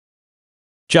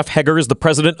Jeff Heger is the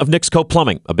president of Nixco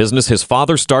Plumbing, a business his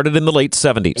father started in the late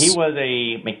 70s. He was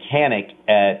a mechanic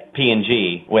at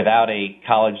P&G without a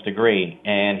college degree,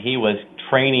 and he was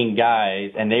training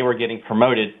guys, and they were getting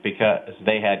promoted because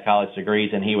they had college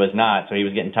degrees and he was not, so he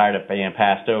was getting tired of being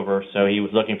passed over, so he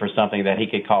was looking for something that he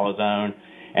could call his own,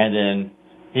 and then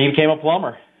he became a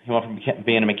plumber. He went from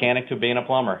being a mechanic to being a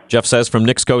plumber. Jeff says from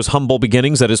Nixco's humble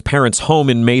beginnings at his parents' home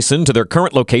in Mason to their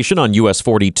current location on US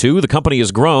 42, the company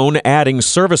has grown, adding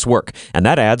service work, and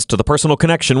that adds to the personal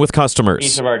connection with customers.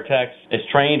 Each of our techs is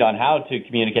trained on how to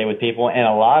communicate with people, and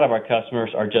a lot of our customers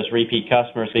are just repeat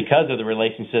customers because of the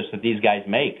relationships that these guys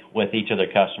make with each of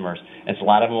their customers. And so a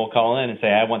lot of them will call in and say,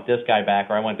 I want this guy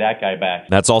back, or I want that guy back.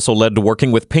 That's also led to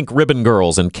working with Pink Ribbon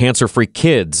Girls and Cancer-Free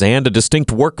Kids and a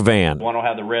distinct work van. One will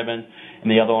have the ribbons, and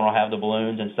the other one will have the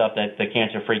balloons and stuff that the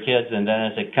cancer-free kids, and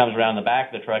then as it comes around the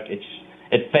back of the truck,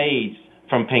 it fades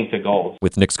from pink to gold.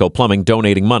 With Nixco Plumbing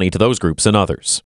donating money to those groups and others.